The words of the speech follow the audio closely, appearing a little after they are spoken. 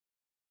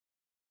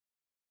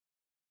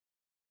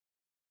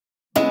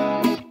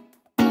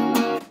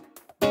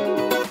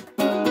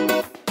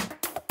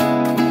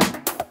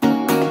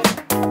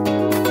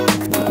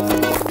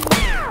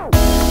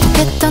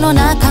の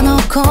中の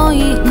コ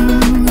イ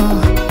ンを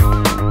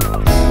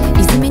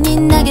泉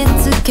に投げ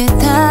つけ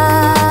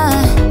た。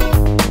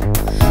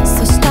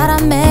そしたら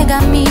女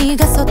神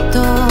がそっと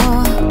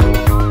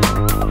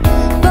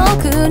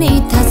僕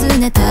に尋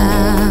ねた。あ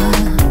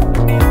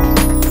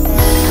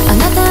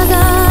なたが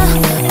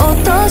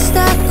落とし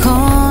た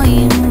コ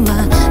イン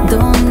はど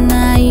ん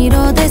な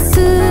色です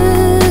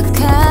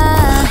か。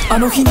あ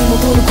の日に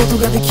戻ること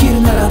ができ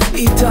るなら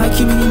一体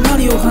君に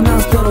何を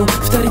話すだろう。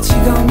二人違う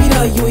未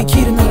来を生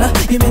きるなら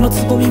夢の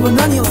つぼみは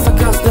何を咲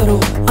かすだろう。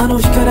あの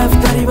日から二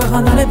人は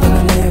離れ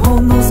離れ、ほ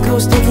んの少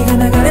し時が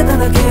流れた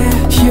だけ。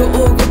日を追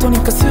うごとに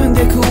霞ん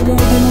でく思い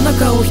出の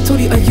中を一人歩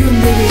んでる。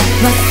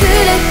忘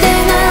れて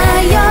な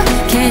いよ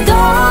けど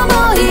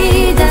思い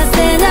出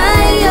せな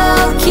いよ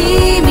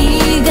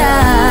君が。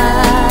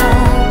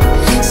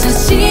写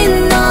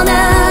真の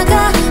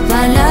中笑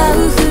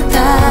う二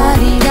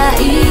人が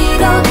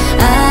色あ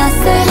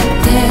せ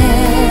て、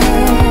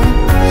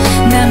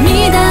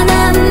涙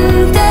なん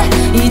て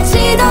一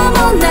度も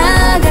流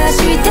し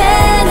て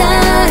な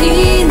い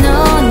の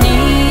に、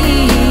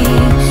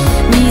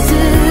水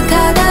鏡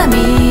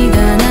が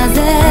なぜ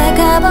か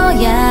ぼ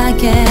や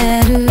け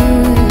る。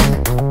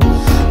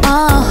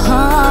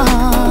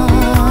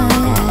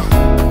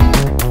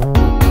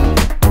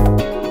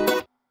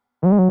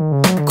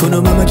こ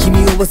のまま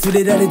君を忘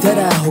れられた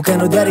ら、他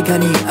の誰か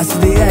に明日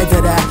出会え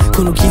たら、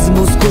この傷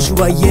も少し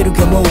は癒える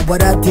かも。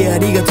笑ってあ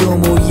りがとう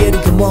も言える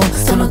かも。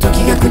その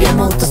時が来りゃ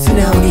もっと素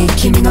直に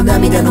君の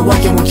涙の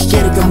訳も聞け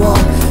るかも。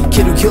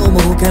けど今日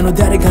も他の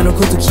誰かの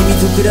こと君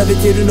と比べ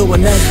てるのは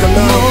ないか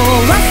な。も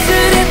う忘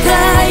れ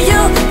たい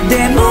よ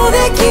でも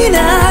でき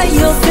ない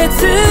よ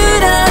切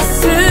な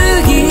す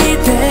ぎ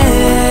て。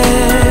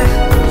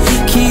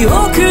記憶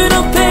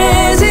のペ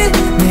ージ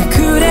め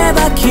くれ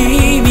ば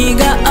君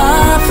が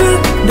溢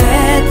れ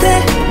て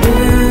る。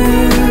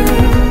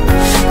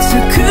作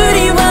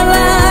り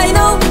笑いの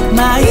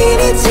毎日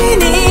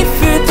にふ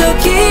と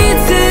気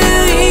づ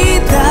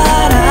いた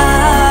ら、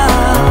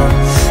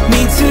水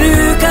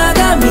鏡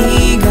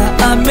が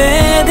雨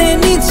で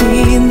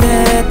滲んで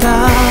た。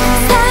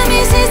寂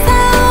しさ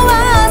を忘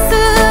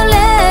れ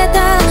た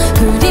ふ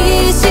り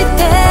して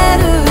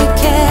る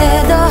け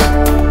ど、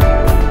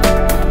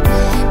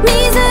水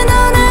の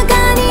中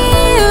に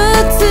映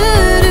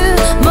る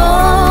も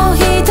う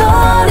一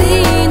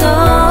人の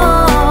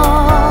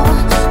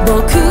僕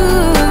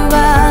は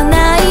泣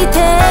いて。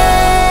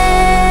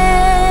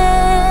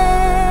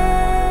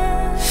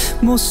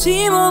も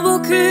しも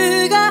僕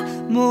が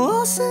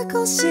もう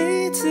少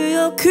し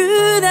強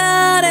く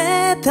な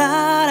れた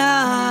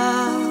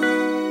ら、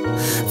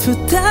二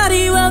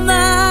人は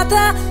ま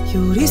た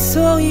寄り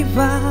添い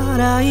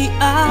笑い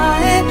合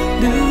え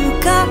る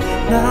か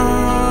ら。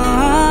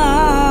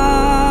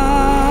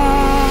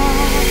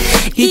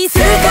いつ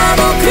か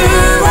僕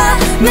は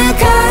迎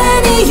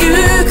えに